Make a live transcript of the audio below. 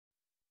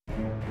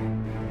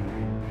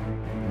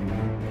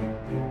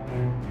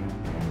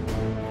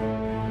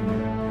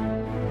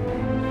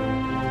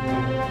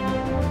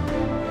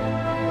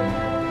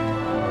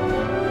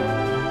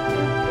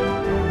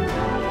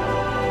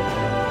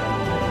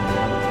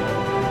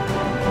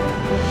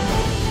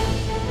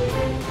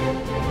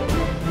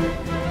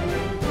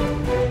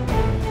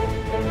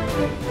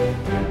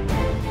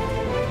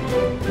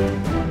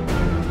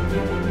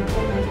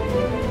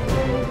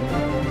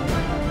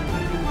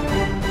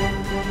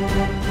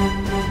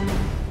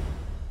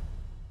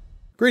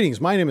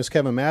Greetings, my name is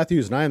Kevin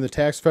Matthews and I am the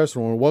tax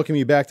professional. I want to welcome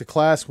you back to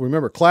class.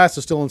 Remember, class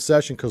is still in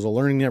session because the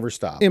learning never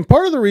stops. And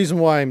part of the reason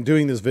why I'm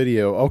doing this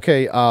video,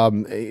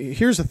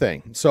 here's the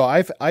thing. So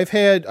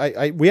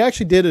we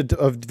actually did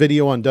a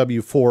video on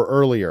W-4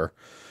 earlier,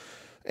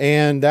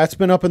 and that's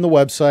been up on the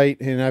website,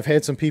 and I've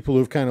had some people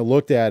who've kind of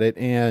looked at it.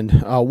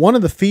 And one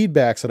of the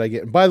feedbacks that I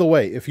get, and by the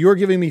way, if you're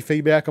giving me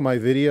feedback on my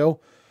video,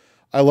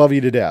 I love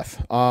you to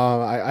death.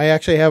 I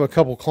actually have a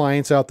couple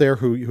clients out there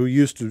who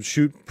used to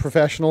shoot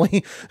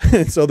professionally.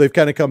 And so they've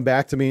kind of come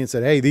back to me and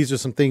said, hey, these are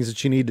some things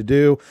that you need to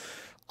do.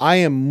 I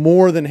am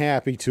more than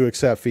happy to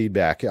accept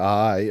feedback.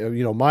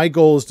 My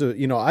goal is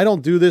to, I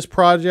don't do this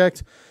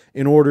project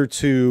in order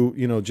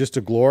to, just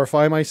to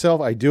glorify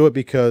myself. I do it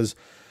because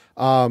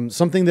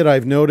something that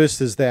I've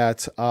noticed is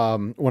that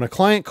when a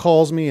client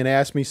calls me and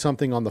asks me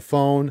something on the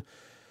phone,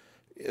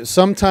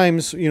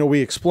 sometimes, we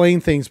explain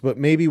things, but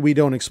maybe we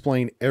don't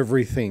explain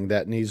everything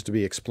that needs to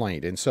be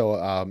explained. And so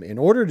in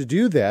order to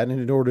do that, and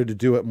in order to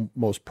do it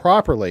most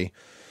properly,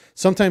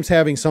 sometimes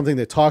having something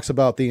that talks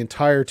about the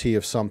entirety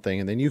of something,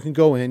 and then you can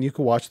go in, you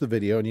can watch the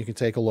video, and you can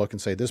take a look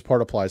and say, this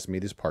part applies to me,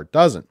 this part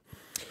doesn't.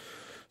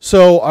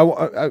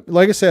 So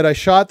like I said, I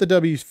shot the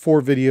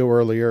W-4 video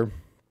earlier.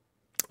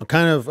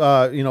 Kind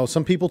of,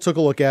 some people took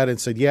a look at it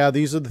and said, yeah,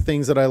 these are the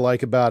things that I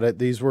like about it.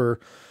 These were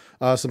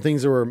some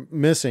things that were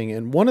missing.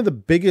 And one of the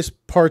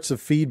biggest parts of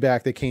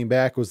feedback that came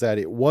back was that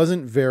it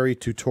wasn't very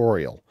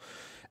tutorial.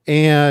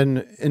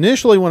 And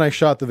initially when I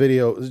shot the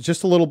video,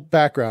 just a little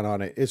background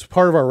on it, it's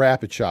part of our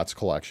Rapid Shots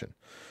collection.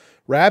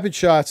 Rapid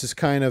Shots is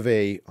kind of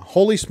a,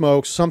 holy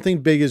smokes,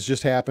 something big has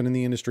just happened in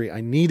the industry.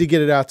 I need to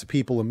get it out to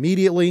people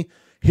immediately.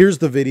 Here's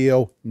the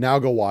video. Now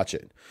go watch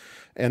it.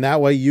 And that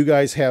way you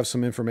guys have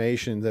some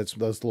information that's a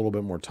little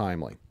bit more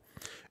timely.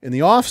 In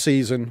the off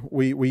season,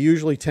 we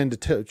usually tend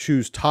to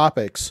choose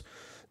topics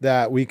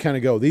that we kind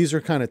of go, these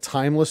are kind of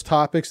timeless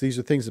topics. These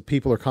are things that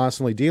people are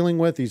constantly dealing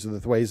with. These are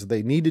the ways that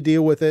they need to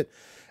deal with it.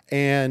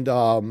 And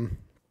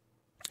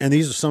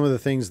these are some of the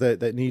things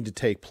that need to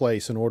take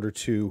place in order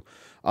to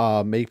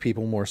make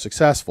people more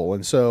successful.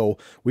 And so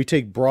we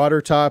take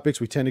broader topics.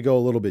 We tend to go a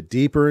little bit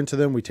deeper into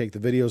them. We take the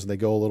videos and they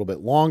go a little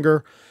bit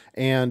longer.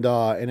 And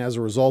as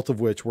a result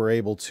of which we're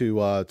able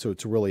to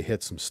really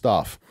hit some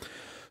stuff.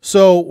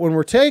 So when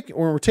we're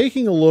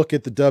taking a look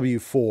at the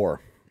W-4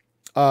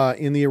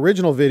 in the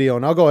original video,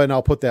 and I'll go ahead and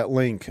I'll put that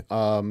link.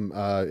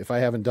 If I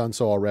haven't done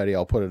so already,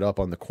 I'll put it up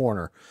on the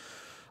corner.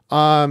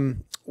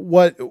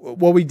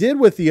 What we did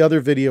with the other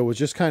video was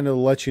just kind of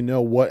let you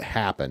know what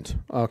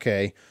happened.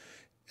 Okay.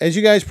 As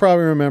you guys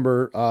probably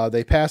remember,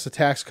 they passed the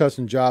Tax Cuts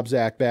and Jobs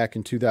Act back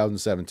in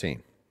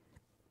 2017.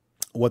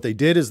 What they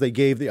did is they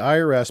gave the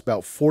IRS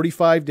about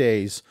 45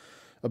 days,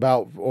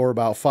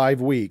 about 5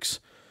 weeks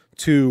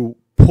to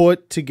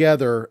put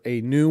together a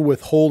new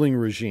withholding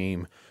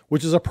regime,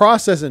 which is a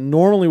process that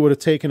normally would have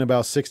taken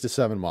about 6 to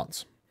 7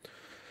 months.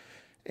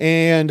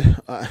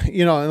 And,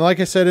 and like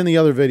I said in the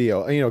other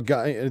video,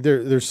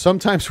 there's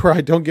sometimes where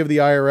I don't give the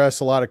IRS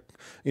a lot of,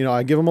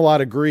 I give them a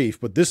lot of grief,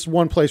 but this is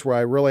one place where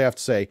I really have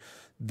to say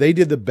they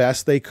did the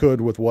best they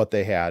could with what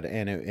they had.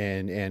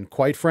 And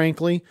quite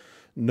frankly,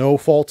 no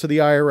fault to the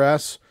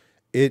IRS.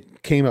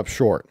 It came up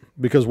short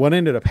because what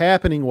ended up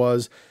happening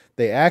was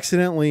they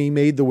accidentally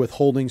made the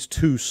withholdings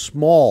too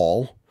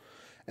small.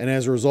 And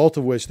as a result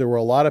of which there were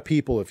a lot of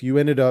people, if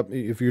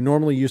you're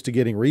normally used to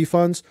getting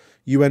refunds,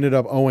 you ended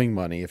up owing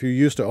money. If you're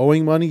used to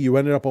owing money, you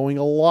ended up owing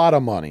a lot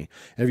of money.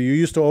 And if you're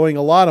used to owing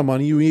a lot of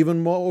money, you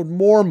even owed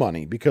more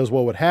money because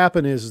what would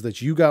happen is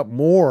that you got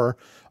more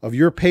of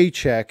your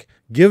paycheck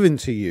given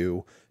to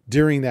you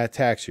during that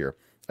tax year.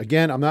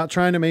 Again, I'm not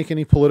trying to make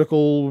any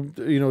political,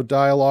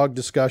 dialogue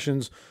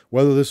discussions,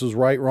 whether this was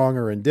right, wrong,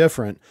 or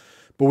indifferent.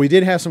 But we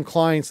did have some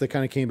clients that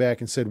kind of came back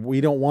and said,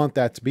 we don't want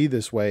that to be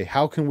this way.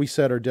 How can we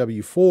set our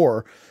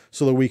W-4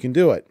 so that we can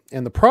do it?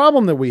 And the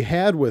problem that we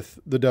had with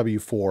the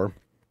W-4,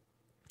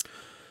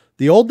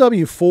 the old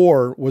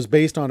W-4 was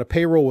based on a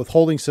payroll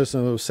withholding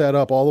system that was set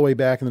up all the way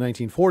back in the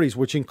 1940s,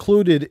 which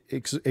included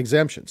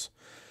exemptions.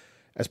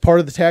 As part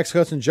of the Tax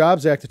Cuts and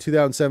Jobs Act of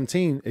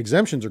 2017,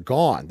 exemptions are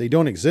gone. They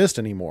don't exist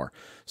anymore.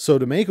 So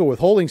to make a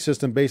withholding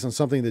system based on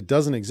something that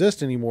doesn't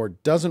exist anymore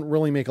doesn't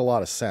really make a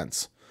lot of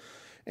sense.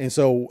 And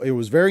so it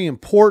was very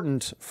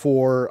important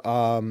for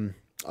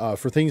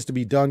things to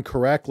be done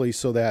correctly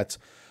so that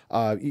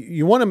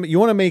you want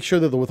to make sure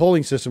that the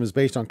withholding system is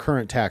based on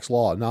current tax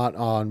law, not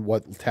on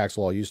what tax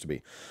law used to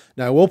be.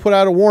 Now, I will put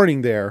out a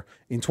warning there.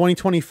 In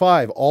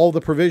 2025, all the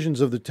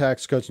provisions of the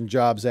Tax Cuts and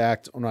Jobs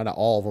Act, well, not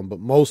all of them, but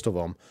most of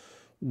them,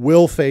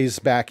 will phase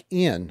back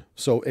in.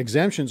 So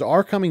exemptions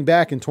are coming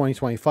back in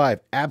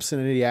 2025,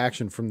 absent any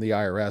action from the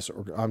IRS,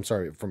 or I'm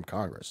sorry, from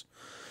Congress.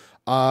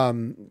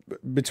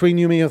 Between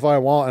you and me, if I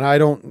want, and I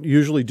don't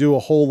usually do a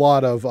whole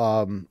lot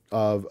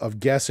of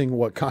guessing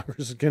what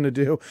Congress is going to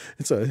do.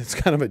 It's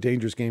kind of a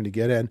dangerous game to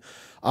get in.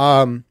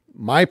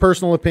 My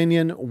personal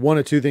opinion, one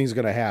of two things is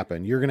going to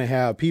happen. You're going to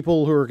have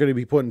people who are going to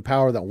be put in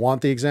power that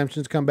want the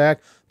exemptions to come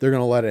back. They're going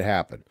to let it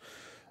happen.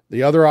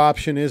 The other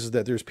option is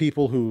that there's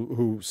people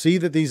who see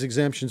that these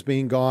exemptions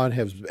being gone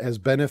has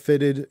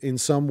benefited in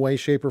some way,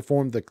 shape, or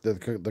form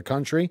the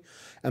country,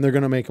 and they're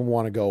going to make them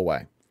want to go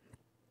away.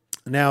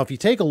 Now, if you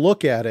take a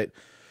look at it,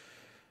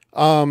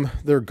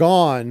 they're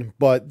gone,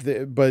 but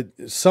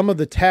some of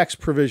the tax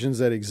provisions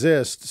that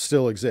exist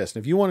still exist.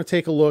 And if you want to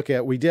take a look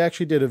at, we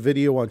actually did a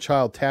video on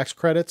child tax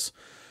credits,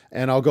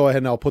 and I'll go ahead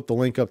and I'll put the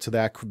link up to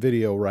that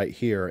video right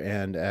here,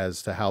 and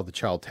as to how the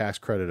child tax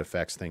credit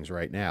affects things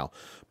right now.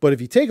 But if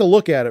you take a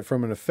look at it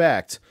from an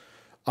effect,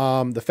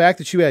 the fact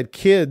that you had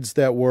kids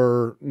that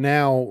were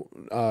now,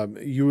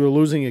 you were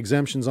losing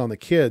exemptions on the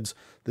kids,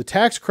 the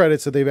tax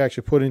credits that they've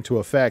actually put into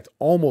effect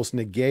almost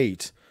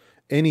negate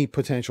any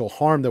potential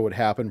harm that would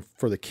happen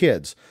for the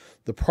kids.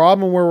 The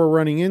problem where we're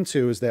running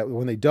into is that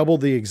when they doubled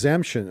the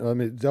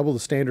exemption, double the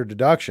standard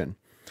deduction,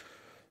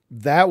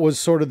 that was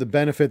sort of the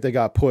benefit that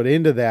got put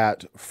into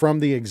that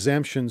from the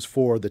exemptions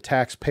for the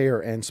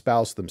taxpayer and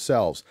spouse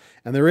themselves.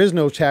 And there is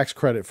no tax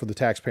credit for the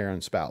taxpayer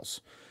and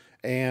spouse.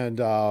 And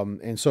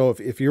so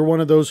if you're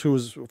one of those who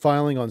was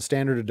filing on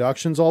standard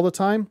deductions all the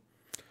time,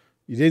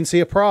 you didn't see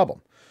a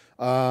problem.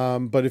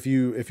 But if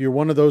you're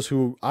one of those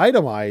who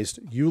itemized,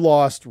 you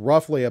lost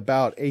roughly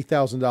about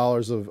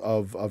 $8,000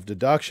 of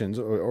deductions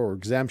or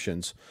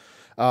exemptions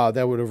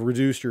that would have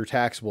reduced your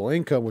taxable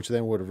income, which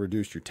then would have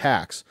reduced your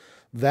tax.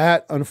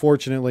 That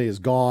unfortunately is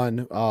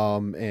gone,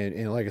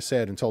 and like I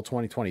said, until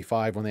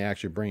 2025 when they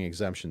actually bring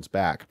exemptions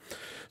back.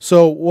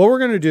 So what we're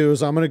going to do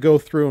is I'm going to go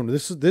through, and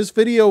this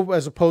video,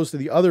 as opposed to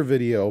the other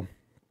video,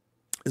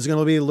 is going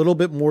to be a little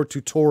bit more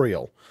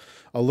tutorial.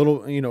 A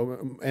little,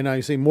 and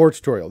I say more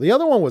tutorial. The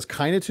other one was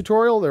kind of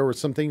tutorial. There were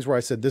some things where I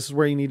said, this is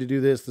where you need to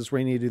do this is where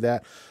you need to do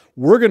that.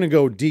 We're going to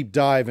go deep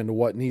dive into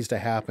what needs to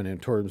happen in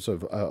terms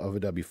of a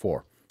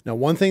W-4. Now,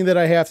 one thing that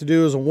I have to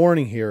do is a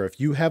warning here. If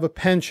you have a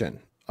pension,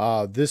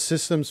 this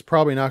system's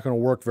probably not going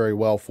to work very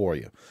well for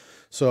you.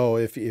 So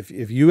if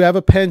you have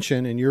a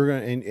pension and you're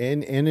going to,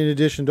 and in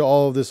addition to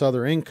all of this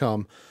other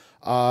income,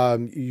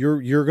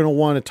 you're going to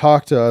want to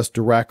talk to us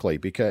directly,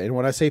 because, and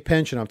when I say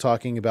pension, I'm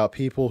talking about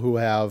people who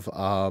have,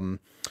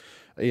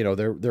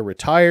 they're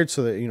retired.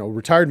 So that,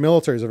 retired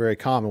military is a very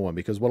common one,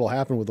 because what will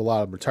happen with a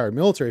lot of retired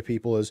military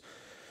people is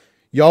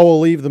y'all will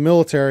leave the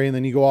military and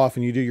then you go off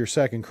and you do your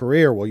second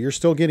career. Well, you're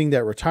still getting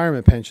that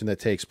retirement pension that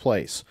takes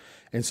place.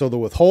 And so the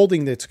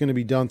withholding that's going to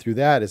be done through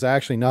that is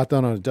actually not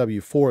done on a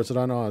W-4. It's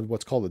done on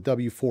what's called a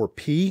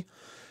W-4P.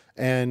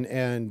 And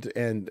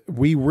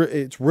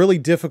it's really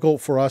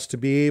difficult for us to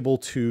be able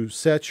to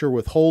set your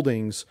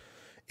withholdings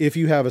if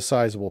you have a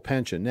sizable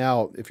pension.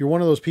 Now, if you're one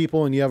of those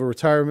people and you have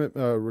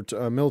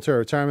a military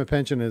retirement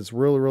pension and it's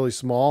really, really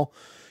small,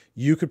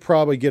 you could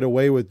probably get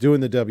away with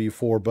doing the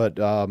W-4, but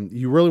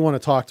you really want to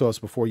talk to us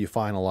before you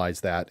finalize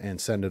that and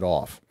send it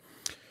off.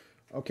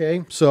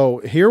 Okay, so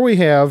here we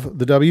have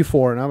the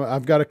W-4, and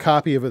I've got a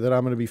copy of it that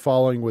I'm going to be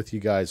following with you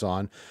guys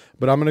on,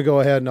 but I'm going to go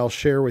ahead and I'll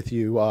share with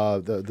you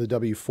the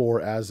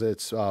W-4 as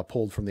it's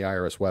pulled from the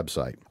IRS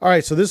website. All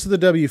right, so this is the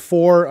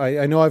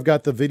W-4. I know I've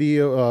got the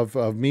video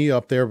of me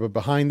up there, but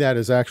behind that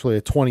is actually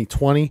a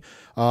 2020.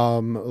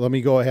 Let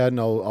me go ahead and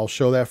I'll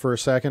show that for a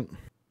second.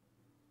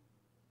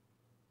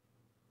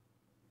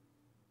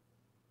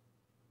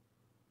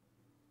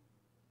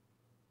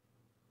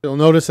 You'll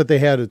notice that they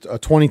had a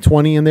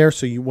 2020 in there.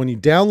 So when you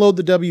download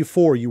the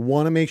W-4, you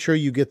want to make sure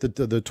you get the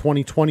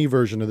 2020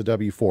 version of the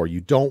W-4.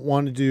 You don't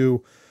want to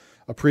do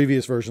a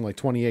previous version like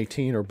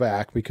 2018 or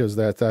back, because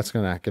that's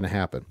not going to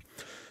happen.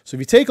 So if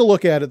you take a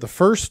look at it, the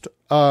first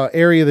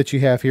area that you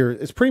have here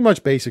is pretty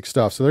much basic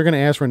stuff. So they're going to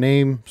ask for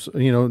name,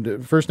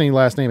 first name,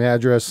 last name,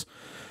 address,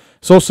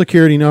 social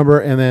security number,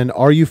 and then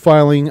are you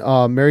filing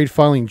married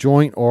filing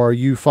joint, or are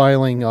you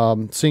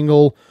filing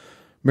single,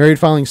 married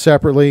filing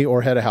separately,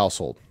 or head of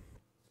household?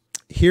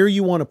 Here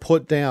you want to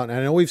put down, and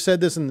I know we've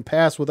said this in the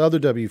past with other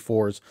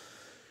W-4s,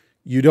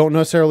 you don't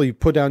necessarily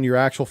put down your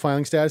actual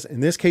filing status. In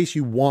this case,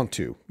 you want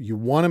to. You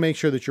want to make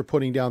sure that you're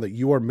putting down that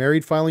you are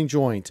married filing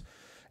joint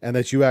and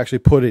that you actually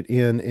put it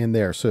in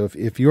there. So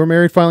if you're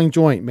married filing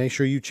joint, make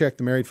sure you check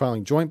the married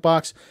filing joint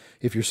box.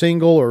 If you're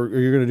single, or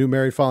you're going to do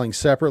married filing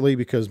separately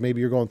because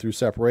maybe you're going through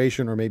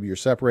separation, or maybe you're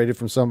separated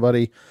from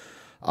somebody,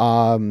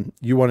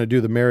 you want to do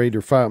the married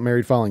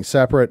filing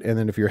separate. And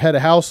then if you're head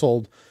of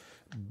household,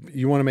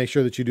 you want to make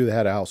sure that you do the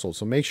head of household.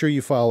 So make sure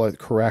you file it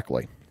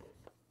correctly.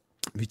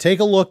 If you take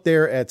a look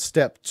there at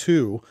step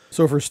 2,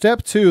 so for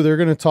step 2, they're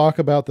going to talk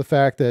about the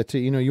fact that,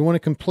 you want to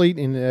complete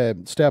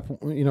in step,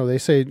 they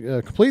say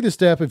complete the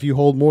step if you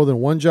hold more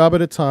than one job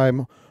at a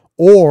time,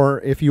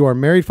 or if you are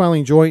married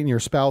filing joint and your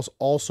spouse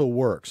also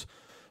works.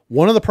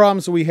 One of the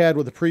problems that we had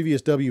with the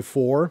previous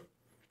W-4,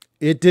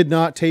 it did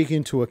not take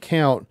into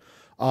account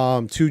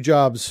two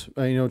jobs,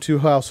 two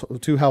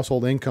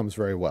household incomes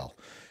very well.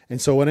 And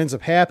so what ends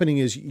up happening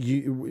is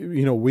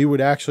we would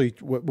actually,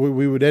 what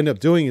we would end up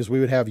doing is we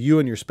would have you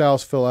and your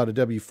spouse fill out a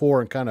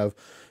W-4 and kind of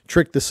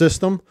trick the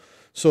system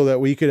so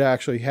that we could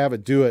actually have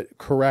it do it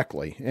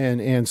correctly.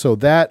 And so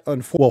that,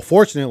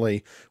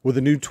 fortunately, with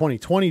the new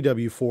 2020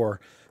 W-4,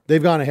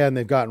 they've gone ahead and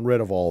they've gotten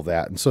rid of all of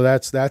that. And so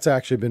that's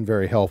actually been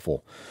very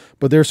helpful.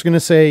 But they're going to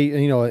say,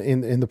 you know,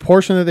 in the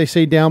portion that they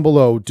say down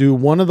below, do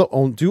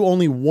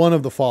only one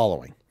of the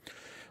following.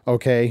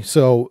 Okay,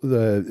 so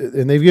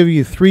and they've given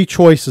you three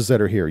choices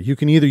that are here. You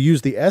can either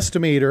use the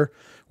estimator,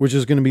 which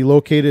is going to be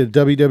located at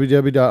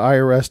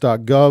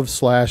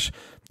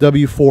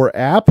www.irs.gov/W4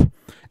 app,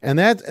 and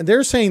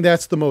they're saying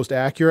that's the most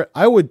accurate.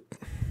 I would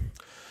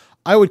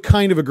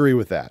kind of agree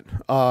with that,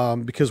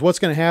 because what's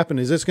going to happen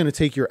is it's going to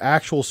take your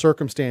actual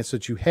circumstance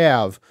that you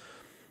have,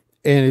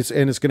 and it's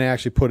going to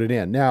actually put it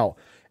in. Now,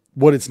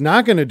 what it's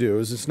not going to do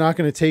is it's not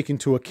going to take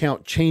into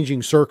account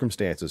changing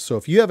circumstances. So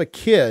if you have a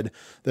kid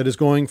that is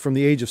going from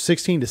the age of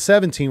 16 to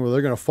 17 where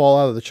they're going to fall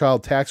out of the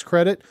child tax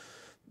credit,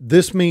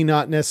 this may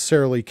not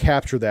necessarily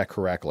capture that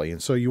correctly.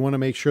 And so you want to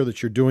make sure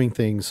that you're doing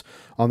things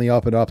on the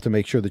up and up to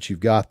make sure that you've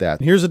got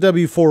that. And here's a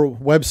W-4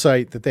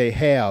 website that they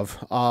have.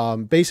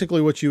 Basically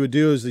what you would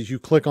do is you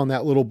click on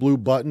that little blue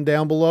button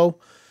down below,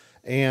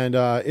 and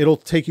it'll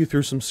take you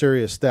through some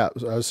series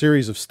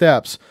of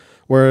steps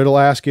where it'll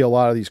ask you a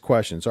lot of these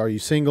questions. Are you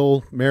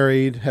single,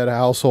 married, head of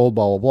household,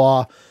 blah, blah,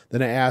 blah.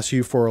 Then it asks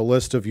you for a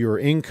list of your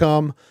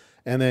income.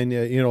 And then,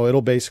 you know,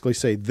 it'll basically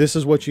say, this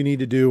is what you need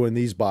to do in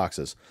these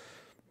boxes.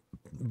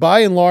 By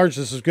and large,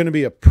 this is going to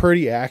be a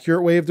pretty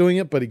accurate way of doing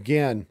it. But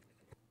again,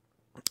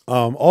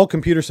 all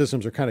computer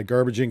systems are kind of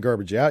garbage in,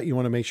 garbage out. You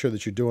want to make sure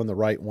that you're doing the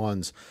right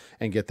ones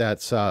and get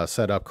that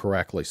set up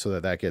correctly so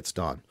that gets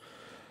done.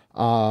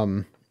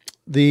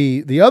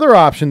 The other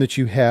option that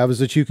you have is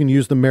that you can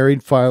use the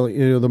married file,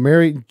 the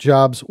married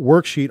jobs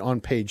worksheet on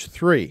page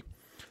 3.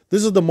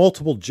 This is the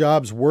multiple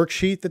jobs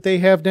worksheet that they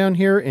have down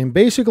here. And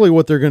basically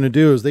what they're going to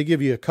do is they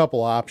give you a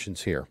couple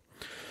options here.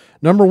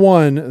 Number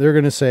one, they're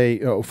going to say,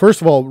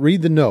 first of all,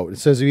 read the note. It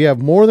says if you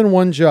have more than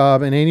one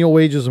job and annual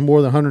wages of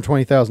more than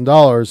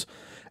 $120,000,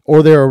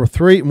 or there are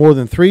more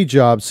than three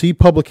jobs, see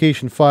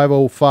publication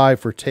 505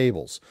 for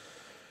tables.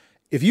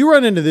 If you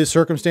run into this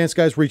circumstance,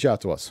 guys, reach out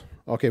to us.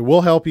 Okay,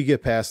 we'll help you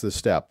get past this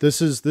step. This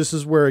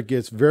is where it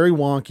gets very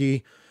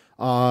wonky.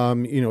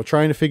 You know,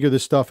 trying to figure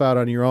this stuff out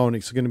on your own,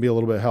 it's going to be a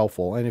little bit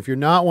helpful. And if you're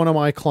not one of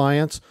my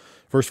clients,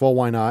 first of all,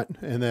 why not?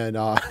 And then,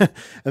 and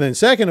then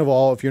second of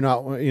all, if you're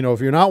not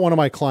one of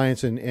my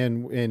clients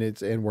and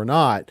we're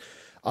not,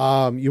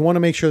 you want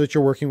to make sure that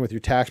you're working with your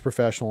tax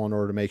professional in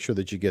order to make sure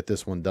that you get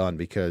this one done.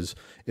 Because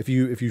if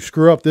you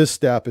screw up this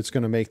step, it's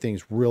going to make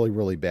things really,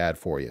 really bad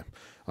for you.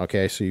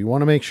 Okay, so you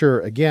want to make sure,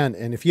 again,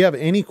 and if you have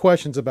any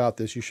questions about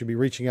this, you should be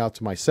reaching out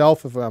to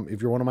myself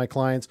if you're one of my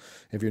clients.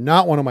 If you're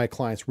not one of my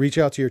clients, reach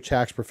out to your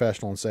tax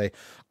professional and say,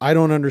 I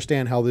don't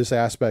understand how this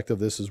aspect of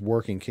this is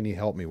working. Can you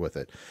help me with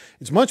it?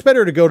 It's much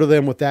better to go to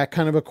them with that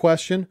kind of a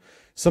question.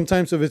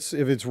 Sometimes if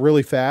it's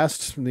really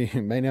fast, they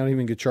may not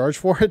even get charged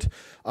for it.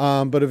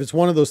 But if it's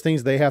one of those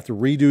things, they have to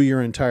redo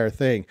your entire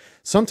thing.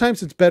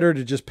 Sometimes it's better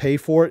to just pay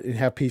for it and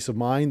have peace of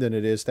mind than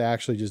it is to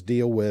actually just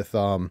deal with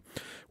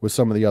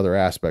some of the other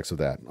aspects of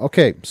that.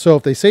 Okay, so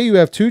if they say you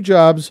have two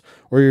jobs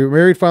or you're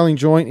married filing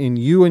joint and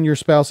you and your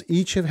spouse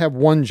each have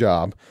one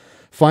job,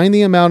 find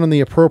the amount on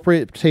the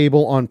appropriate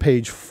table on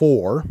page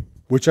 4,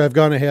 which I've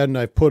gone ahead and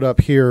I've put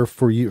up here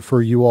for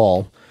you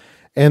all.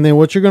 And then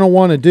what you're going to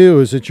want to do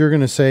is that you're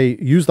going to say,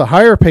 use the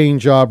higher paying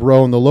job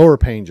row and the lower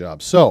paying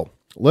job. So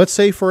let's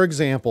say, for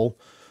example,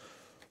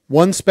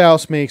 one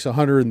spouse makes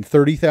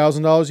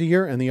 $130,000 a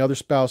year and the other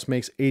spouse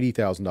makes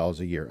 $80,000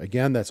 a year.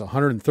 Again, that's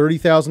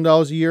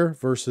 $130,000 a year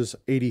versus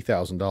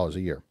 $80,000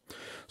 a year.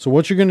 So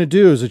what you're going to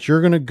do is that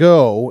you're going to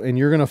go and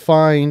you're going to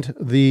find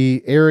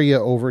the area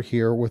over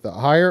here with a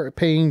higher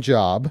paying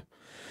job.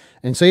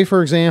 And say,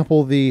 for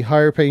example, the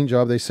higher paying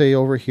job, they say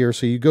over here.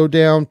 So you go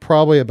down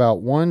probably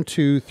about 1,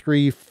 2,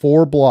 3,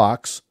 4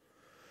 blocks.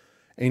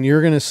 And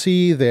you're going to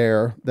see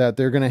there that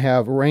they're going to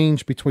have a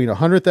range between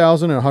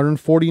 $100,000 and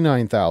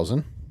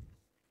 $149,000.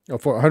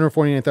 For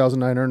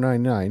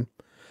 $149,999. And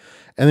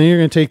then you're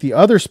going to take the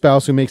other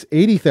spouse who makes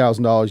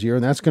 $80,000 a year.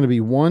 And that's going to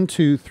be 1,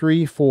 2,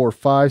 3, 4,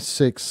 5,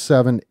 6,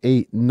 7,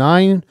 8,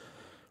 9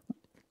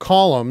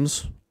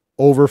 columns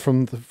over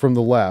from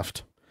the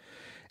left.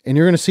 And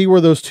you're going to see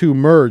where those two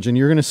merge, and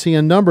you're going to see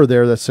a number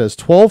there that says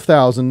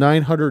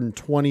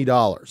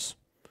 $12,920.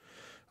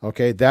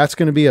 Okay, that's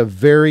going to be a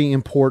very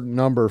important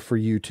number for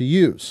you to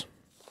use.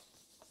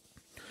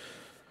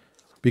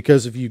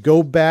 Because if you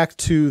go back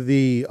to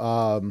the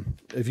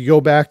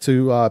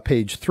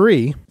page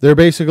 3, they're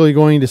basically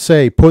going to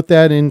say put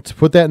that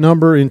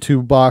number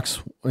into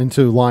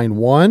line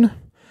 1,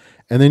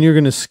 and then you're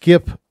going to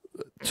skip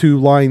to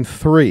line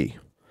 3.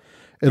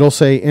 It'll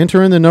say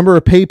enter in the number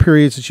of pay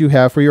periods that you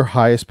have for your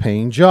highest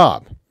paying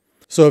job.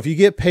 So if you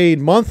get paid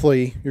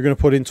monthly, you're going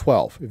to put in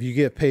 12. If you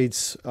get paid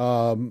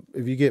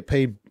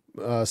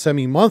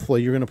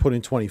semi-monthly, you're going to put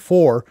in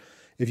 24.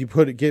 If you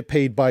get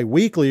paid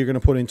bi-weekly, you're going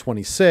to put in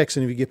 26.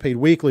 And if you get paid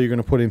weekly, you're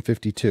going to put in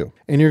 52.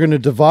 And you're going to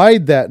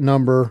divide that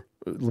number,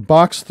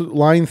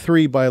 line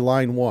 3 by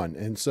line 1.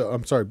 And so,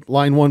 I'm sorry,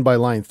 line 1 by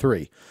line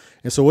 3.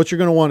 And so what you're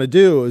going to want to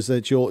do is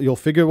that you'll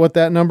figure what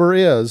that number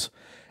is.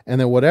 And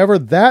then whatever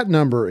that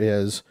number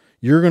is,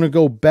 you're going to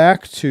go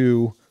back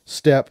to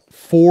step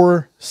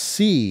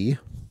 4C,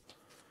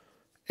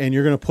 and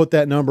you're going to put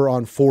that number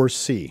on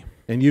 4C.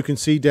 And you can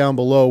see down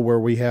below where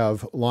we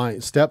have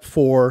step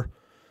 4,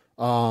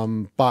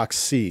 box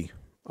C.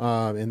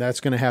 And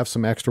that's going to have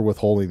some extra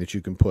withholding that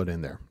you can put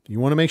in there. You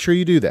want to make sure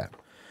you do that.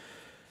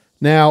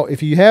 Now,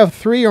 if you have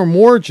 3 or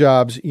more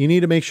jobs, you need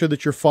to make sure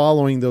that you're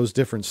following those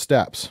different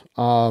steps.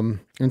 And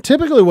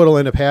typically what will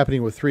end up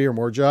happening with 3 or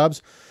more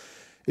jobs,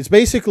 it's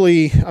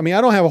basically, I mean,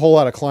 I don't have a whole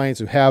lot of clients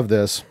who have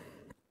this,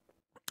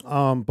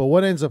 but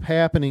what ends up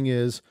happening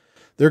is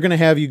they're going to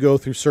have you go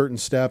through certain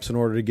steps in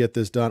order to get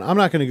this done. I'm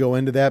not going to go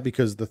into that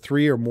because the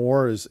 3 or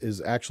more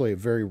is actually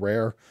very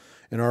rare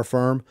in our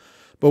firm.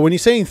 But when you're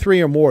saying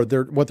 3 or more,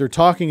 what they're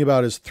talking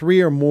about is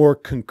 3 or more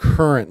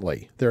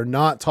concurrently. They're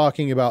not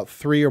talking about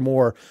 3 or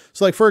more.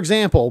 So like, for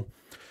example,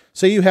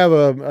 say you have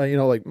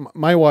like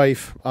my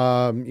wife,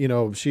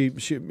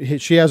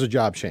 she has a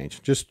job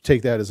change. Just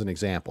take that as an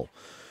example.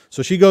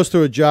 So she goes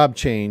through a job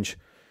change.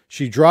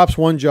 She drops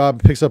one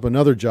job, picks up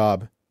another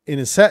job. In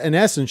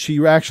essence,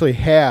 she actually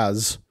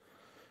has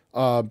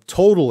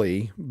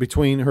totally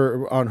between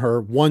her on her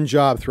one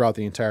job throughout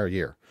the entire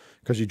year,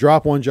 because you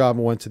drop one job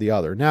and went to the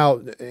other. Now,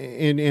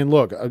 and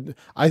look,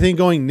 I think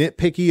going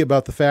nitpicky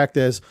about the fact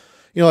is,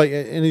 like,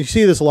 and you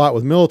see this a lot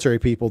with military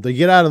people, they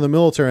get out of the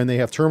military and they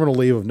have terminal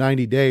leave of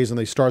 90 days and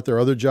they start their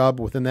other job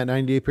within that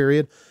 90-day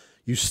period.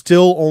 You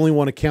still only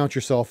want to count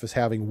yourself as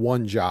having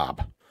one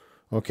job.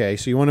 Okay.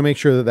 So you want to make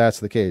sure that that's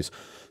the case.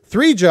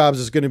 3 jobs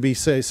is going to be,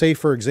 say,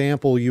 for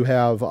example, you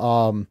have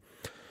a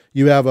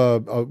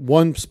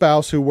one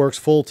spouse who works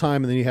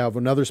full-time, and then you have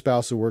another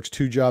spouse who works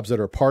 2 jobs that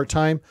are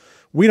part-time.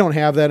 We don't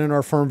have that in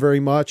our firm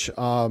very much.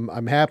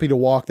 I'm happy to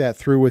walk that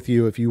through with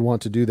you if you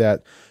want to do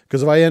that,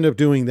 because if I end up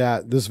doing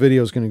that, this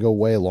video is going to go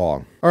way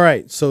long. All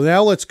right. So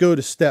now let's go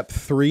to step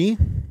 3.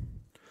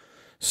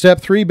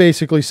 Step 3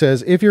 basically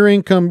says if your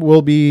income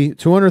will be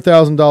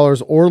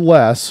 $200,000 or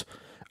less,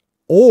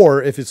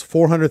 or if it's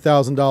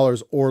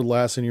 $400,000 or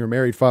less and you're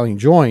married filing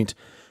joint,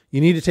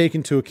 you need to take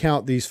into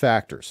account these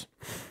factors.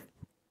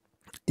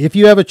 If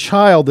you have a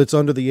child that's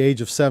under the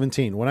age of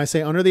 17, when I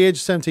say under the age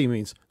of 17, it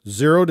means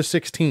 0 to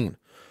 16.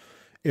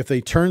 If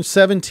they turn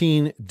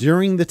 17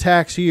 during the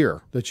tax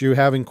year that you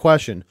have in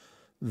question,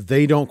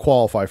 they don't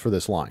qualify for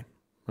this line.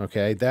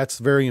 Okay, that's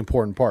a very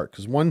important part,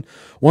 because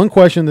one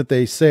question that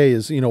they say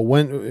is,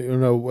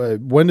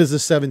 when does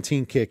this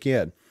 17 kick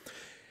in?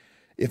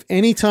 If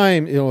any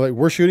time, like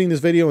we're shooting this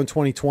video in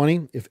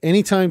 2020, if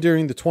any time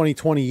during the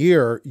 2020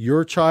 year,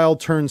 your child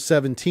turns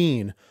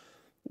 17,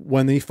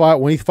 when they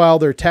file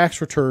their tax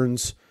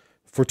returns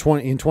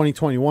in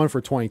 2021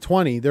 for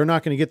 2020, they're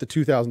not going to get the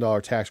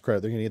 $2,000 tax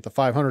credit. They're going to get the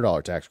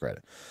 $500 tax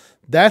credit.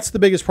 That's the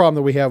biggest problem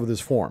that we have with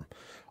this form.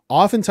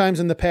 Oftentimes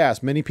in the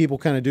past, many people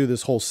kind of do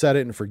this whole set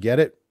it and forget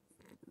it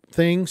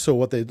thing. So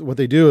what they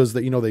do is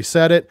that, they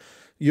set it.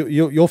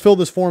 You'll fill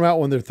this form out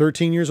when they're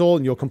 13 years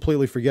old and you'll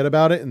completely forget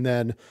about it. And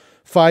then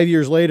 5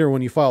 years later,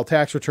 when you file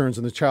tax returns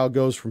and the child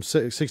goes from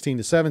 16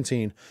 to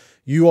 17,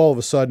 you all of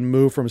a sudden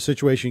move from a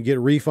situation, you get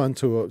a refund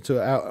to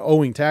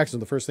owing taxes.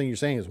 And the first thing you're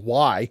saying is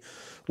why?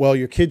 Well,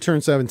 your kid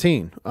turned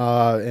 17.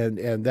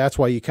 And that's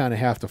why you kind of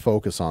have to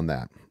focus on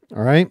that.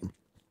 All right.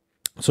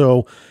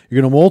 So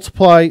you're going to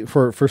multiply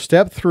for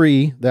step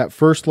 3, that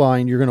first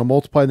line, you're going to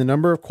multiply the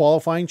number of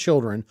qualifying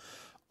children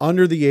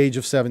under the age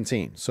of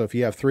 17. So if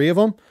you have 3 of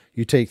them,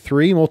 you take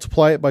 3,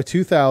 multiply it by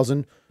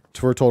 2,000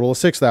 for a total of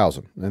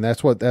 6,000. And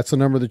that's the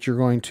number that you're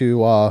going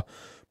to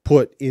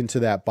put into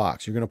that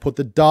box. You're going to put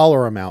the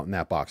dollar amount in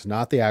that box,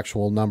 not the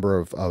actual number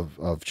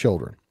of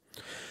children.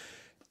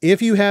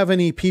 If you have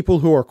any people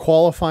who are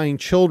qualifying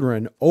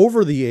children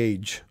over the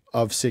age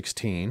of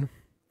 16,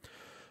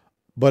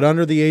 but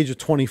under the age of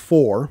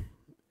 24,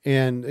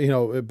 and,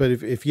 but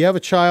if you have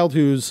a child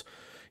who's,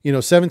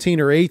 17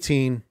 or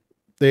 18,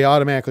 they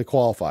automatically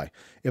qualify.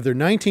 If they're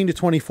 19 to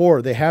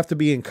 24, they have to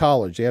be in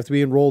college. They have to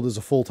be enrolled as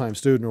a full-time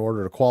student in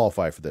order to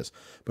qualify for this.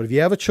 But if you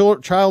have a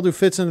child who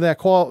fits into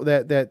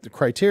that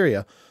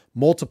criteria,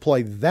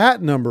 multiply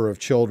that number of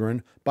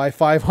children by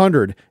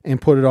 500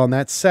 and put it on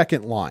that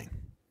second line.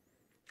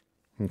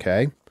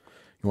 Okay?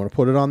 You want to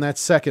put it on that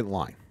second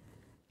line.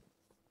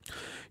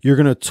 You're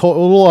going to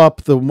total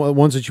up the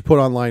ones that you put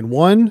on line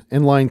 1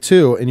 and line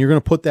 2, and you're going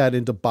to put that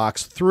into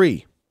box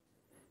 3.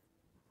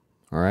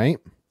 All right?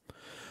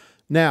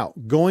 Now,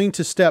 going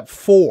to step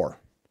 4,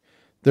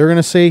 they're going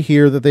to say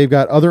here that they've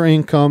got other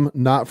income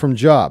not from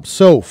jobs.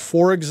 So,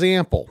 for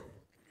example,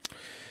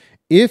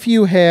 if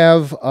you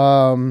have,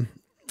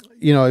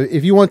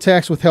 if you want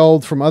tax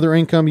withheld from other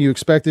income you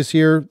expect this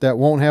year that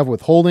won't have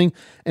withholding,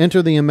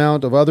 enter the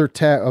amount of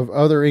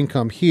other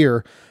income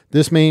here.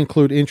 This may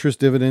include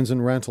interest, dividends,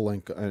 and rental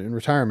income and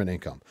retirement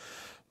income.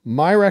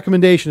 My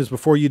recommendation is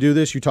before you do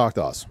this, you talk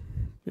to us.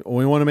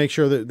 We want to make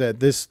sure that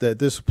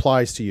this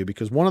applies to you,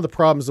 because one of the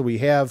problems that we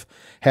have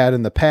had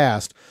in the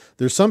past,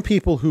 there's some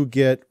people who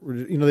get,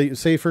 they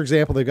say, for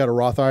example, they've got a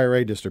Roth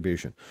IRA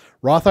distribution.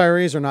 Roth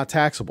IRAs are not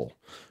taxable,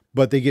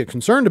 but they get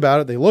concerned about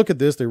it. They look at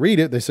this, they read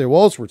it, they say,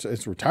 well,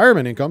 it's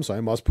retirement income, so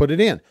I must put it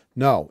in.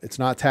 No, it's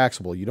not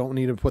taxable. You don't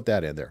need to put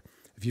that in there.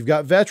 If you've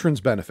got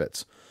veterans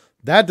benefits,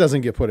 That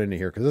doesn't get put into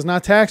here because it's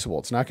not taxable.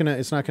 It's not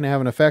gonna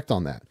have an effect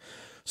on that.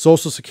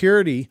 Social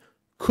Security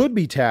could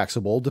be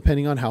taxable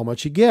depending on how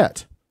much you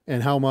get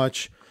and how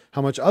much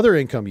other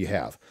income you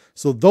have.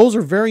 So those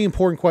are very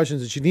important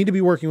questions that you need to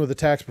be working with a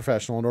tax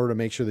professional in order to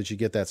make sure that you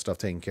get that stuff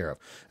taken care of.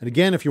 And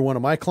again, if you're one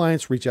of my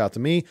clients, reach out to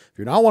me. If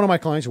you're not one of my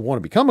clients, you want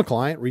to become a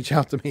client, reach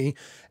out to me.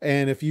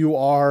 And if you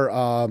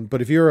are,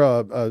 but if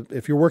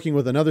you're working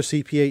with another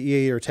CPA,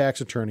 EA, or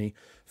tax attorney,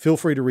 feel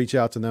free to reach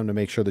out to them to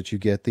make sure that you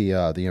get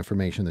the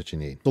information that you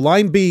need. So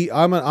line B,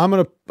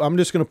 I'm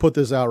just gonna put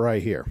this out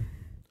right here.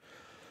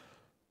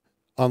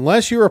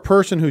 Unless you're a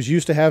person who's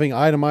used to having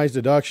itemized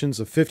deductions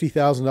of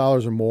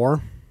 $50,000 or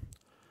more,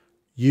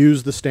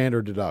 use the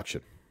standard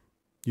deduction.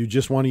 You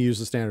just want to use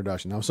the standard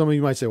deduction. Now, some of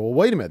you might say, well,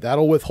 wait a minute,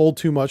 that'll withhold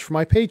too much from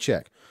my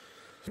paycheck.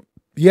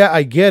 Yeah,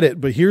 I get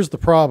it, but here's the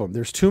problem.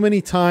 There's too many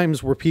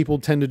times where people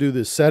tend to do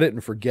this set it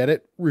and forget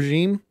it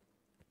regime.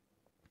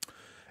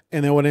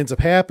 And then what ends up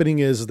happening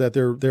is that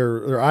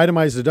their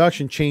itemized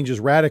deduction changes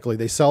radically.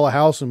 They sell a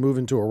house and move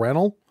into a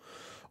rental,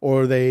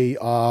 or they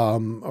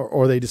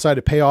decide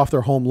to pay off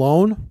their home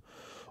loan,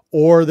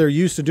 or they're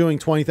used to doing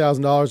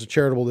 $20,000 of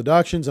charitable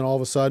deductions, and all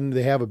of a sudden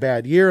they have a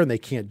bad year and they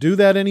can't do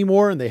that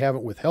anymore and they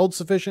haven't withheld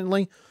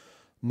sufficiently.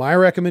 My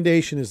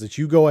recommendation is that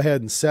you go ahead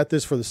and set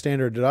this for the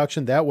standard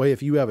deduction. That way,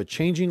 if you have a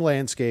changing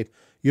landscape,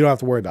 you don't have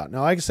to worry about it.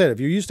 Now, like I said,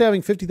 if you're used to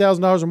having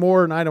 $50,000 or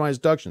more in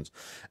itemized deductions,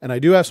 and I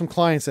do have some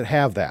clients that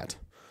have that,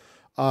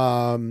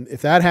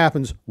 if that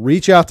happens,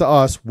 reach out to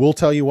us. We'll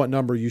tell you what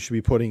number you should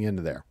be putting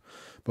into there.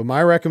 But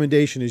my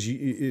recommendation is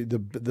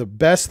the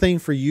best thing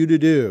for you to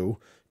do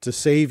to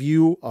save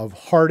you of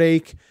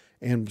heartache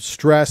and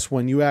stress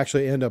when you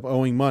actually end up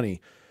owing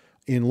money.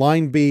 In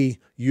line B,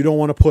 you don't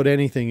want to put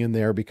anything in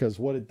there, because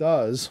what it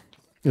does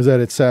is that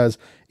it says,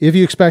 if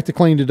you expect to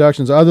claim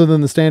deductions other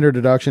than the standard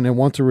deduction and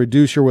want to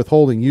reduce your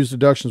withholding, use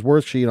deductions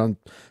worksheet on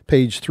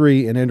page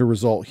 3 and enter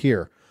result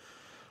here.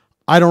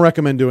 I don't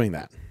recommend doing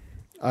that.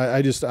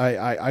 I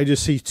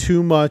just see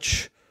too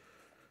much.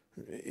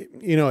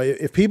 You know,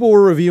 if people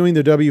were reviewing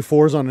the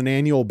W-4s on an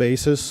annual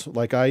basis,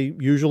 like I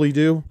usually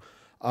do,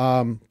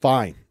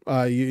 fine.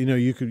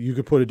 You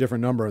could put a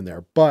different number in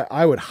there, but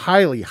I would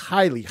highly,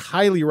 highly,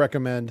 highly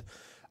recommend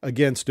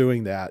against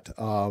doing that,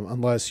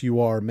 unless you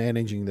are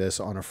managing this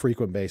on a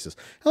frequent basis.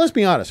 And let's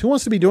be honest, who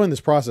wants to be doing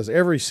this process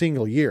every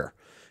single year?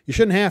 You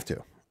shouldn't have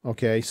to.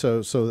 Okay.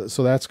 So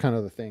that's kind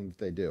of the thing that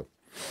they do.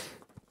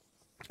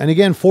 And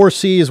again,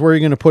 4C is where you're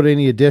going to put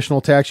any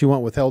additional tax you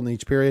want withheld in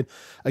each period.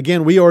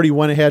 Again, we already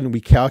went ahead and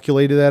we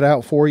calculated that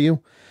out for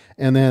you.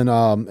 And then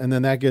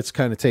that gets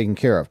kind of taken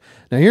care of.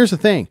 Now, here's the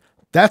thing.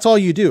 That's all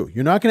you do.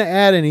 You're not going to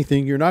add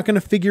anything. You're not going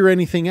to figure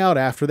anything out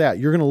after that.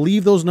 You're going to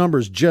leave those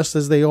numbers just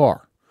as they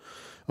are.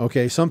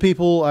 Okay. Some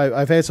people,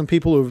 I've had some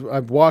people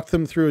I've walked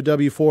them through a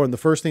W-4, and the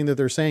first thing that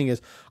they're saying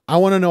is, I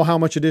want to know how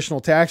much additional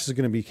tax is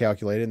going to be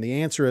calculated. And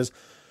the answer is,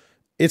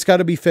 it's got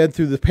to be fed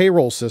through the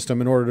payroll system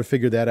in order to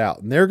figure that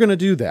out. And they're going to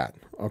do that.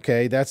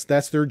 Okay. That's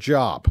their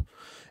job.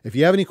 If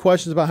you have any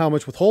questions about how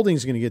much withholding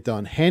is going to get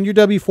done, hand your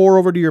W-4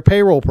 over to your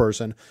payroll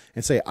person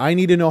and say, I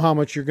need to know how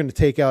much you're going to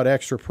take out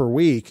extra per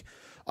week,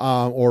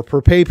 or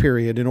per pay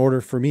period, in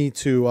order for me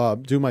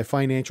to do my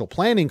financial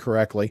planning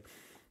correctly.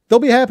 They'll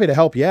be happy to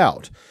help you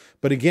out.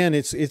 But again,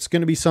 it's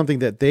going to be something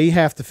that they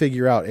have to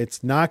figure out.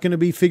 It's not going to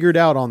be figured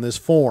out on this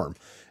form.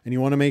 And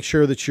you want to make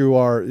sure that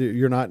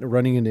you're not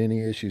running into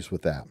any issues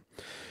with that.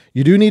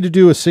 You do need to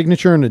do a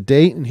signature and a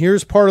date. And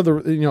here's part of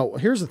the,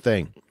 here's the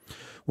thing.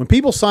 When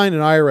people sign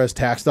an IRS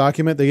tax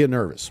document, they get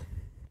nervous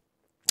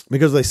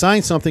because they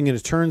sign something and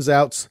it turns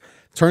out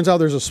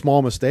there's a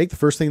small mistake. The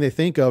first thing they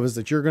think of is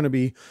that you're going to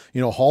be,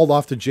 hauled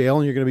off to jail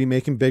and you're going to be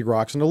making big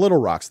rocks into little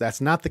rocks.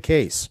 That's not the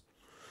case.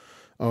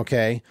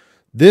 Okay.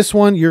 This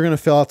one, you're going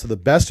to fill out to the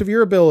best of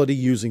your ability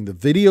using the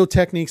video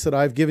techniques that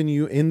I've given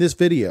you in this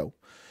video.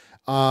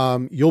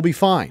 You'll be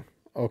fine.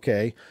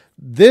 Okay.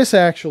 This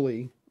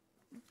actually,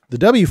 the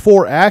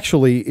W-4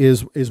 actually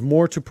is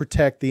more to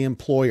protect the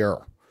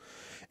employer.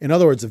 In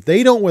other words, if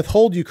they don't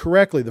withhold you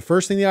correctly, the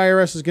first thing the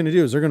IRS is going to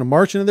do is they're going to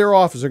march into their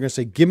office. They're going to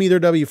say, give me their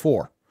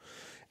W-4.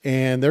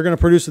 And they're going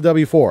to produce the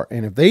W-4.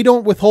 And if they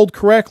don't withhold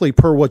correctly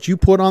per what you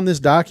put on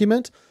this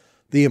document,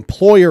 the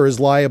employer is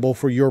liable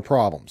for your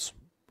problems.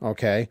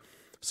 Okay.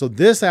 So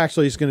this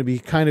actually is going to be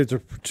kind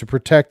of to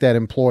protect that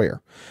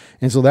employer.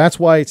 And so that's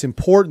why it's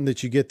important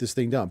that you get this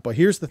thing done. But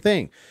here's the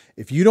thing.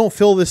 If you don't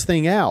fill this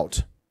thing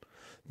out,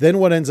 then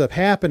what ends up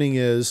happening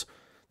is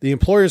the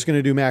employer is going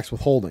to do max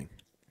withholding.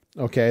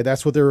 Okay.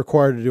 That's what they're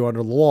required to do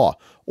under the law.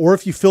 Or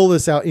if you fill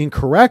this out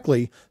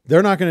incorrectly,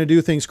 they're not going to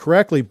do things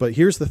correctly. But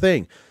here's the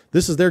thing.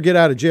 This is their get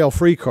out of jail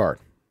free card.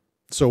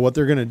 So what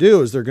they're going to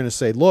do is they're going to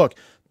say, look,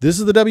 this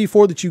is the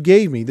W-4 that you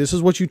gave me. This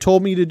is what you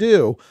told me to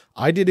do.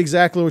 I did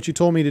exactly what you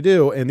told me to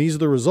do. And these are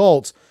the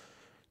results.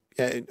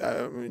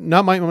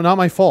 Not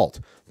my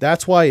fault.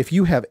 That's why if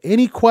you have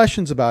any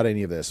questions about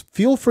any of this,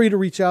 feel free to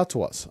reach out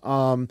to us.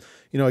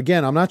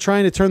 Again, I'm not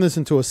trying to turn this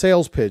into a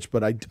sales pitch,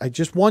 but I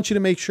just want you to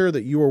make sure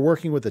that you are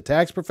working with a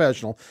tax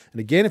professional. And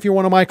again, if you're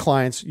one of my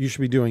clients, you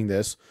should be doing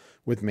this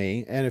with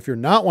me. And if you're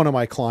not one of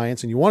my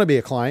clients and you want to be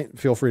a client,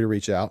 feel free to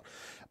reach out.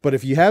 But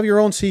if you have your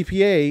own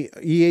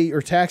CPA, EA,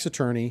 or tax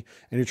attorney,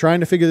 and you're trying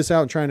to figure this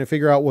out and trying to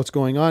figure out what's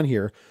going on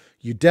here,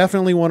 you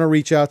definitely want to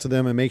reach out to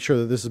them and make sure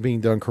that this is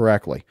being done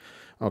correctly.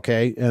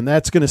 Okay. And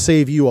that's going to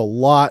save you a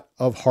lot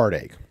of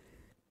heartache.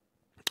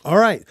 All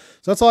right.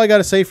 So that's all I got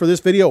to say for this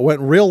video. It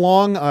went real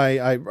long.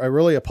 I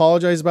really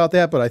apologize about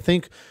that, but I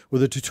think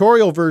with a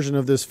tutorial version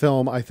of this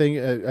film, I think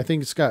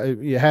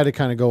you had to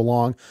kind of go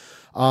long.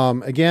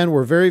 Again,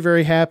 we're very,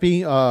 very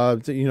happy.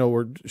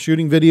 We're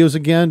shooting videos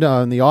again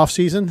in the off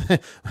season,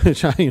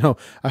 which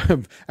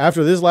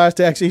after this last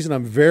tax season,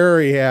 I'm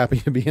very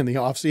happy to be in the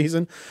off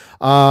season.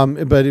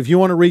 But if you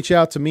want to reach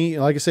out to me,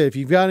 like I said, if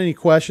you've got any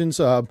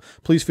questions,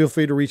 please feel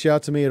free to reach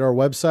out to me at our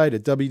website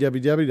at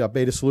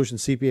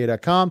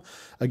www.betasolutionscpa.com.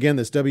 Again,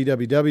 that's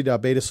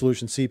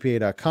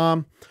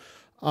www.betasolutionscpa.com.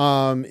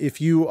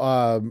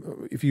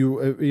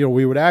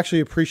 We would actually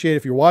appreciate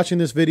if you're watching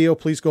this video,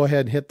 please go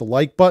ahead and hit the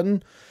like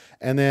button.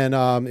 And then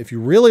if you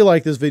really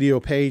like this video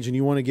page and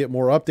you want to get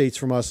more updates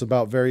from us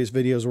about various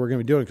videos we're going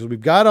to be doing, because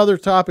we've got other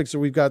topics that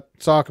we've got to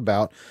talk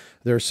about.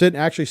 They're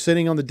actually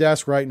sitting on the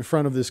desk right in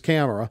front of this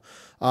camera,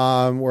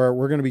 where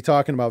we're going to be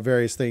talking about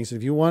various things.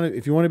 If you want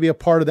to be a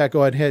part of that,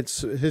 go ahead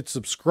and hit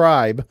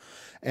subscribe,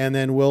 and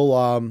then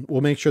we'll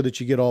make sure that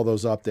you get all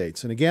those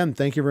updates. And again,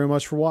 thank you very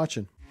much for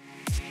watching.